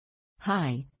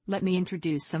Hi, let me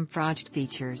introduce some project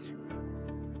features.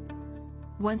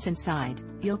 Once inside,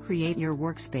 you'll create your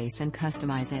workspace and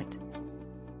customize it.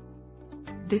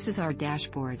 This is our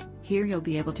dashboard. Here you'll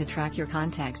be able to track your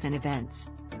contacts and events.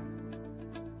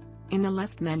 In the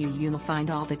left menu you'll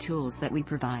find all the tools that we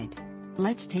provide.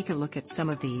 Let's take a look at some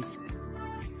of these.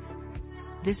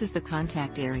 This is the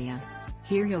contact area.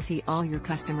 Here you'll see all your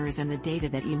customers and the data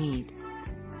that you need.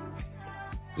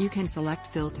 You can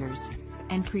select filters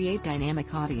and create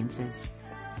dynamic audiences.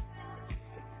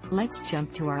 Let's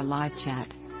jump to our live chat.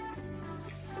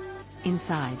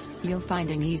 Inside, you'll find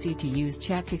an easy-to-use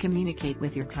chat to communicate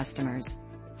with your customers.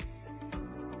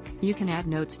 You can add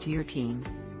notes to your team,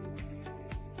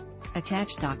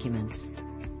 attach documents,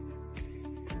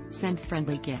 send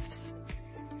friendly gifts,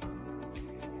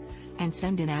 and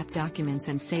send in-app documents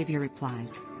and save your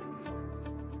replies.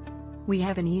 We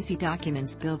have an easy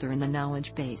documents builder in the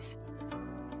knowledge base.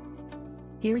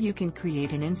 Here you can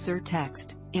create and insert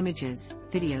text, images,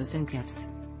 videos and GIFs.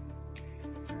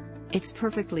 It's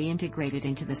perfectly integrated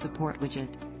into the support widget.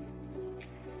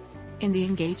 In the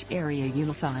Engage area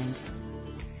you'll find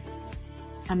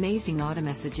amazing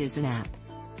Automessages In-App,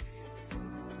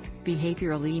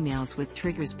 behavioral emails with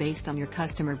triggers based on your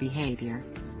customer behavior,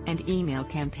 and email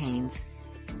campaigns.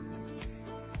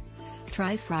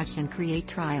 Try frauds and create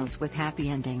trials with happy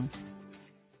ending.